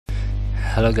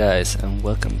Hello guys, and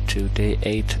welcome to day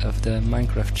 8 of the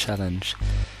Minecraft challenge.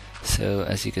 So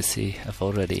as you can see, I've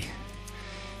already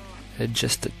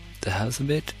adjusted the house a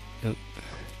bit.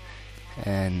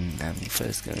 And I'm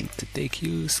first going to take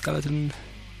you, skeleton.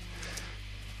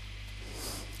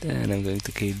 Then I'm going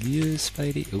to kill you,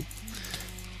 Spidey. Oh,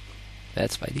 bad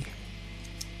Spidey.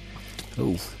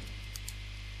 Oh,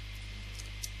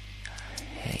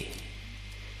 hey,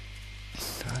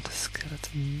 not a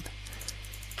skeleton.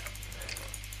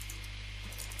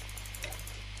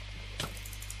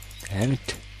 Damn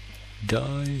it,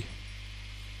 die.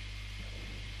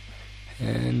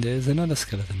 And there's another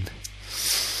skeleton.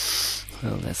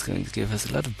 Well, that's going to give us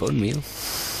a lot of bone meal.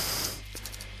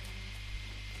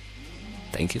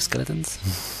 Thank you, skeletons.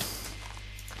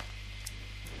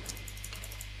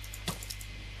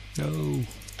 No,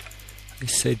 I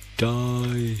said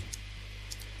die.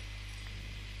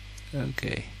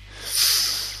 Okay.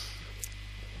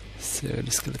 So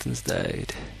the skeletons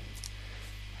died.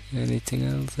 Anything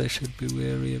else I should be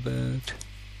wary about?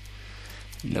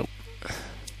 Nope.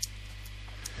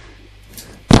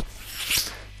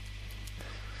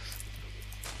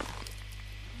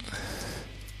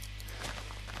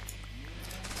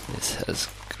 This has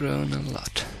grown a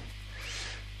lot.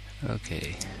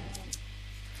 Okay.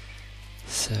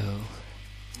 So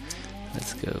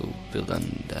let's go build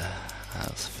on the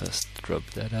house first. Drop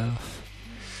that off.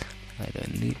 I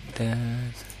don't need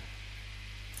that.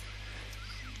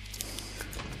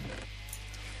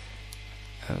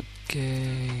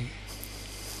 Okay,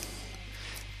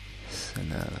 so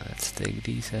now let's take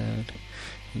these out.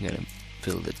 I'm gonna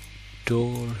build a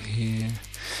door here.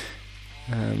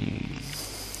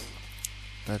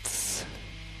 Let's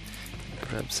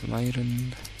grab some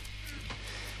iron.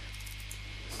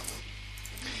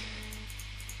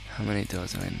 How many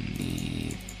doors do I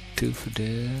need? 2 for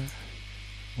there,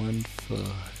 1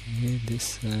 for here, this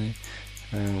side,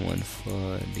 and 1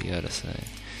 for the other side.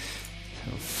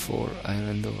 So 4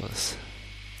 iron doors.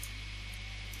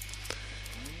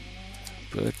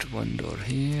 Put 1 door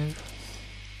here.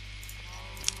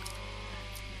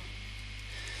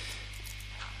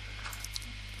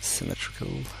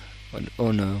 Symmetrical.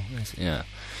 Oh no, yeah.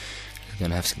 It's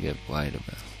gonna have to get wider,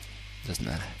 but doesn't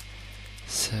matter.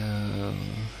 So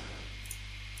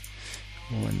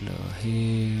 1 door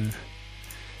here,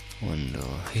 1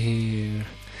 door here,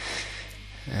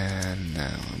 and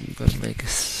now I'm gonna make a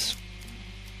stone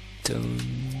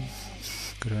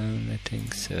ground, I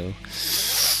think so.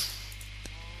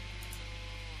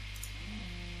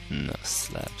 No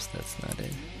slabs, that's not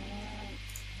it.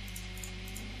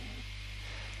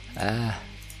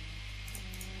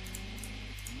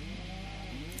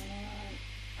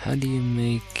 How do you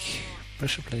make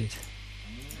pressure plate?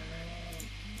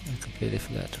 I completely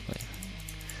forgot. Wait.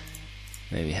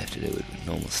 Maybe I have to do it with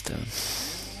normal stone.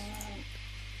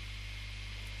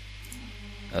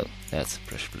 Oh, that's a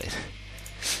pressure plate.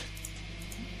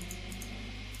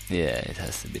 Yeah, it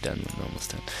has to be done with normal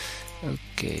stone.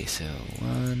 Okay, so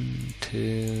 1,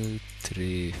 2,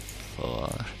 3,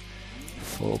 4.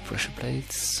 4 pressure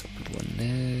plates. Put 1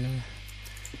 there.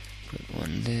 Put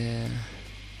 1 there.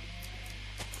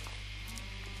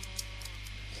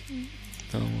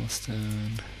 Normal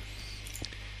stone.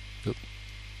 Oh,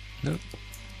 no,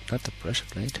 not the pressure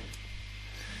plate.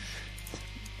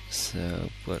 So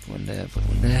put 1 there, put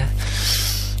 1 there.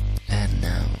 And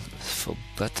now for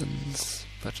buttons.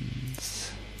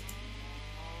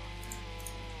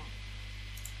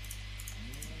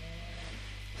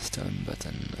 Stone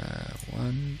button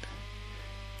 1.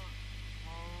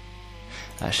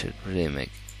 I should really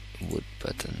make wood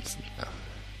buttons now.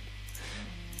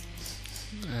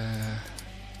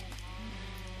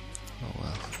 Oh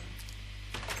well.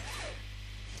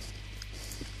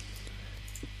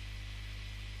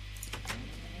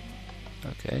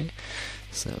 Okay,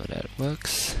 so that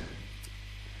works.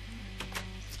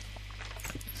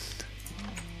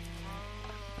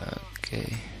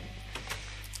 Okay.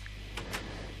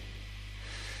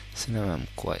 So now I'm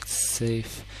quite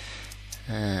safe,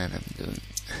 and I'm going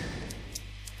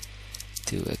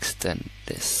to extend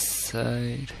this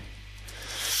side.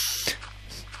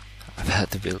 I've had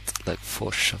to build like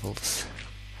 4 shovels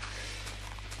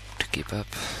to keep up.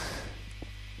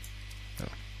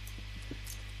 Oh.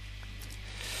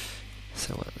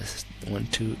 So what? This is 1,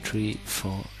 2, 3,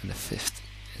 4, and the 5th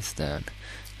is down.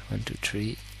 1, 2,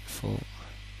 3, 4.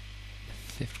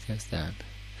 The 5th goes down.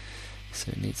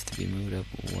 So it needs to be moved up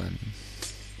 1.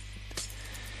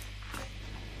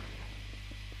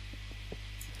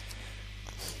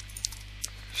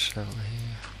 Shovel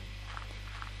here.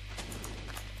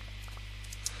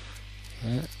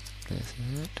 Yeah, this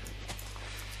is it.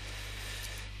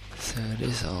 So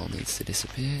This all needs to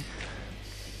disappear.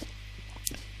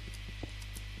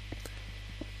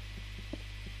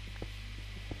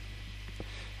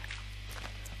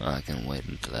 I can wait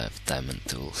until I have diamond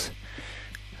tools.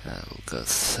 That'll go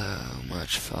so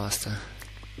much faster.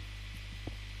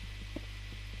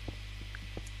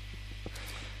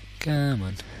 Come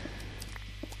on.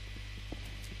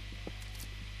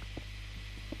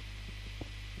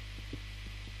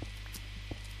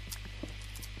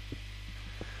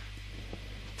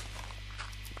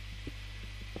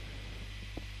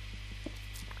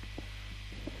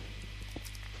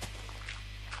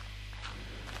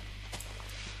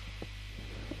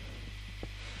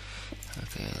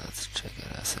 Okay, let's check it.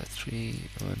 I said 3,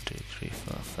 1, 2, 3,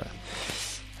 4,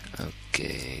 5.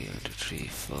 Okay, 1, 2, 3,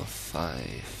 4,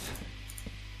 5.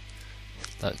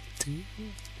 Like 2.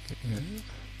 Yeah.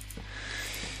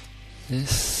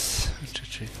 This 1, 2,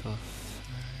 3, 4, 5.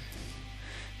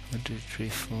 1, 2, 3,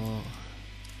 4.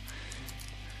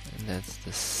 And that's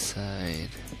the side.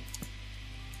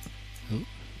 Ooh.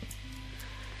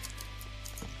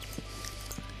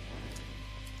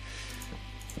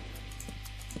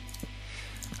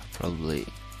 Probably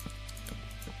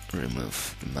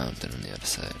remove the mountain on the other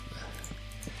side.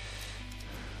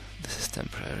 This is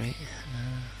temporary.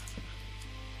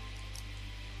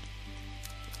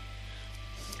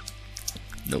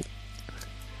 Nope.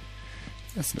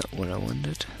 That's not what I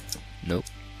wanted. Nope.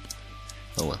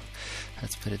 Oh well.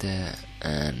 Let's put it there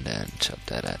and then chop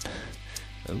that out.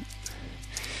 Oh.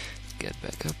 Get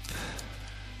back up.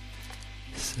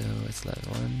 So it's like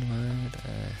one wide.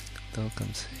 Door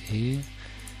comes here.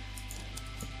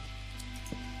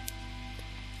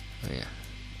 Oh yeah,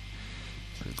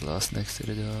 put glass next to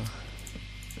the door,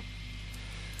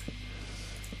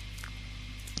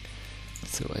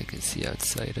 so I can see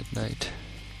outside at night.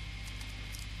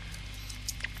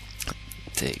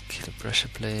 Take the pressure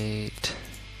plate,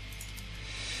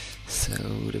 so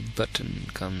the button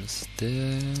comes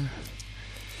there,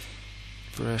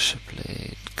 pressure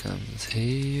plate comes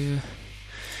here,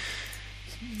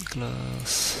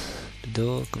 glass, the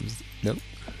door comes, nope,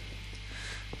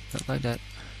 not like that.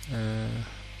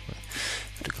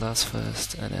 The glass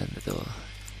first and then the door.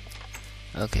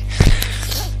 Okay,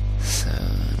 so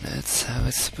that's how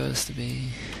it's supposed to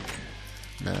be.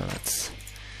 Now let's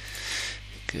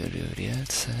go to the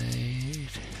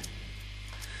outside.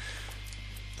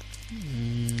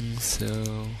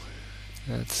 So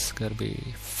that's gotta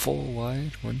be 4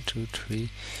 wide. 1, 2, 3,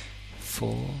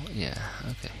 4. Yeah,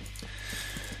 okay.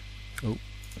 Oh,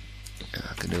 yeah,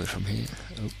 I can do it from here.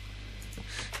 Oh.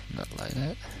 Not like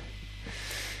that.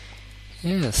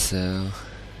 Yeah, so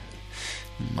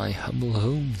my humble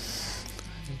home,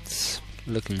 it's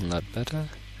looking a lot better.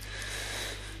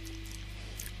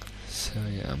 So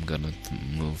yeah, I'm gonna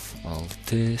move all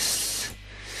this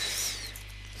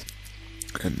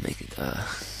and make it a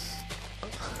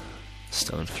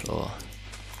stone floor.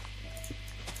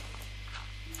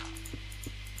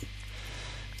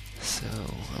 So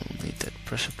I'll need that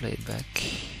pressure plate back.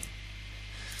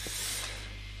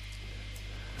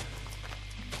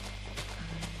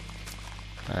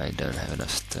 I don't have enough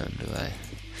stone, do I?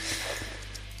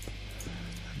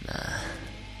 Nah.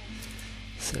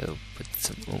 So put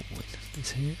some. Oh wait,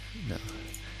 this here? No.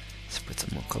 Let's put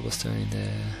some more cobblestone in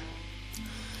there.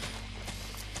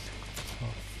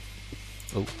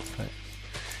 Oh, right.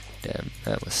 Damn,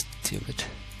 that was stupid.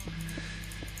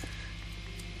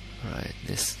 Right,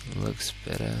 this looks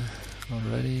better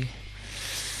already.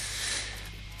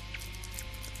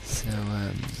 So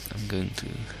I'm going to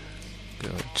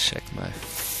go check my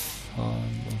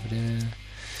farm over there.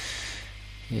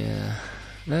 Yeah,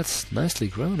 that's nicely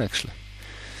grown actually.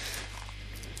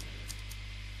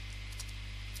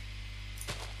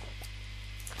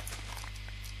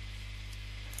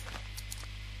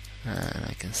 And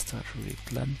I can start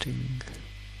replanting.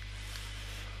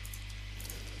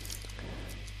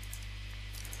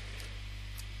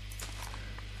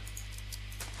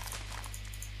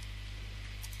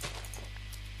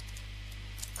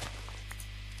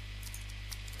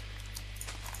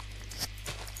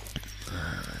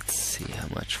 Let's see how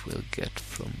much we'll get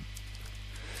from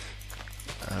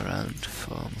around the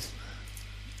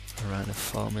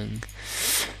farming.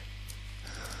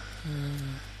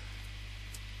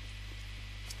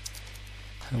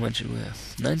 How much do we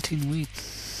have? 19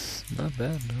 wheat. Not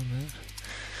bad, not bad.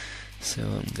 So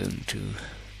I'm going to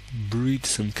breed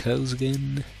some cows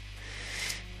again.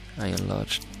 I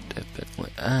enlarged a bit more.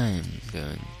 I'm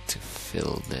going to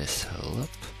fill this hole up.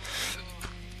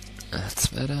 That's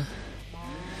better.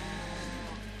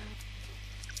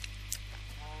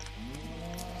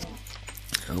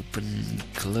 Open,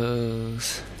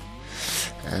 close.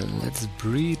 And let's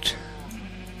breed.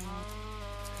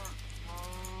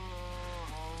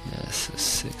 Yes, a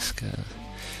 6 cow.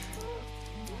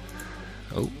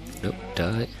 Oh, nope,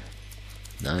 die.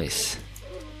 Nice.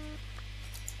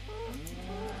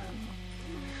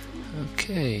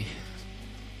 Okay,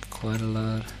 quite a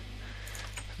lot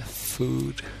of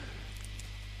food.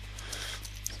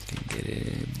 Can get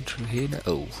in through here now.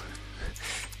 Oh,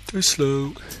 too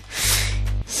slow.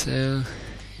 So,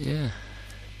 yeah,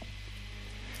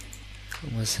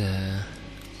 it was a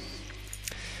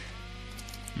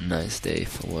nice day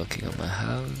for working on my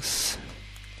house.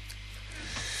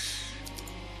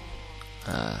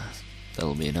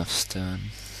 That'll be enough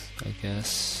stone, I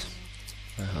guess.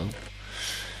 I hope.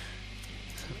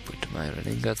 So put my iron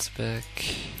ingots back.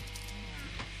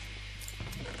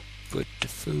 Put the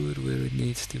food where it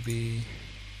needs to be.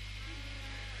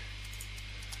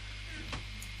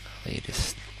 Lay the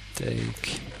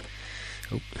steak.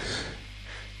 Oh,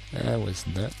 I was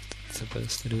not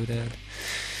supposed to do that.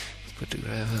 Put the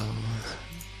gravel,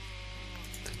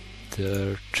 the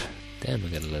dirt. Damn, I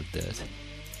got a lot of dirt.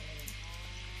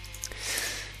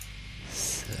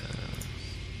 So,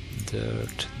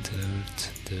 dirt,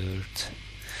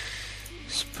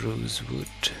 spruce wood,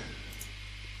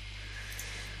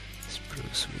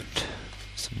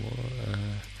 some more.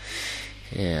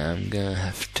 Yeah, I'm gonna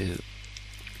have to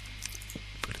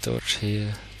put a torch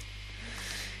here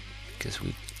because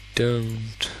we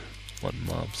don't want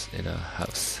mobs in our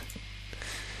house.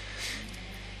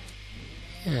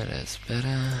 Yeah, that's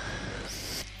better.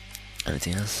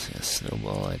 Anything else? Yeah,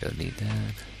 snowball, I don't need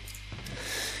that.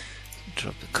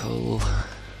 Drop the coal.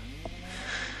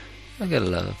 I got a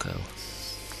lot of coal.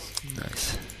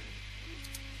 Nice.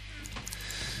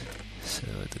 So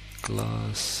the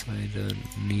glass I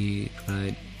don't need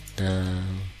right now.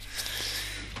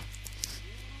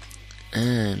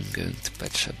 And I'm going to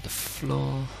patch up the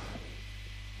floor.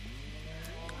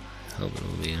 Hope it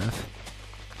will be enough.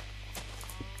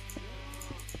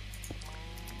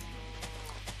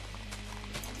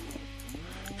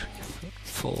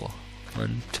 4.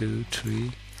 1, 2,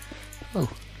 3. Oh,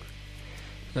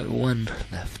 got 1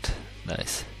 left.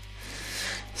 Nice.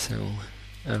 So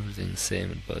everything's same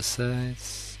on both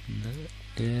sides. No,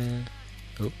 yeah.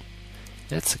 Oh,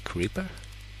 that's a creeper.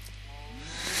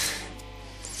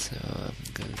 So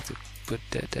I'm going to put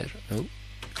that there. Oh,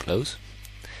 close.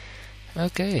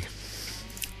 Okay.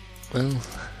 Well,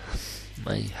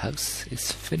 my house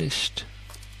is finished.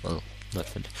 Well, not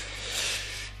finished.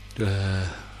 The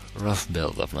rough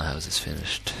build of my house is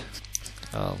finished.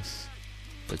 I'll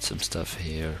put some stuff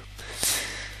here,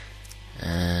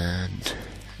 and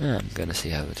I'm gonna see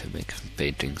how to make some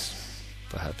paintings.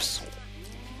 Perhaps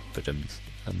put them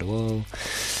on the wall,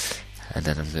 and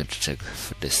then I'm going to check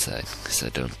for this side because I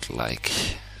don't like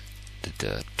the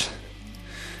dirt.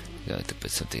 I'm going to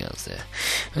put something else there.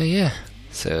 Oh yeah,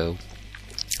 so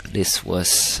this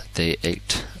was day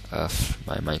 8 of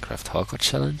my Minecraft Hardcore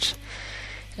challenge,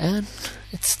 and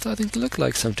it's starting to look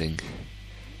like something.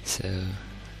 So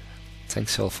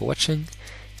thanks all for watching,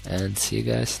 and see you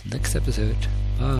guys next episode. Bye.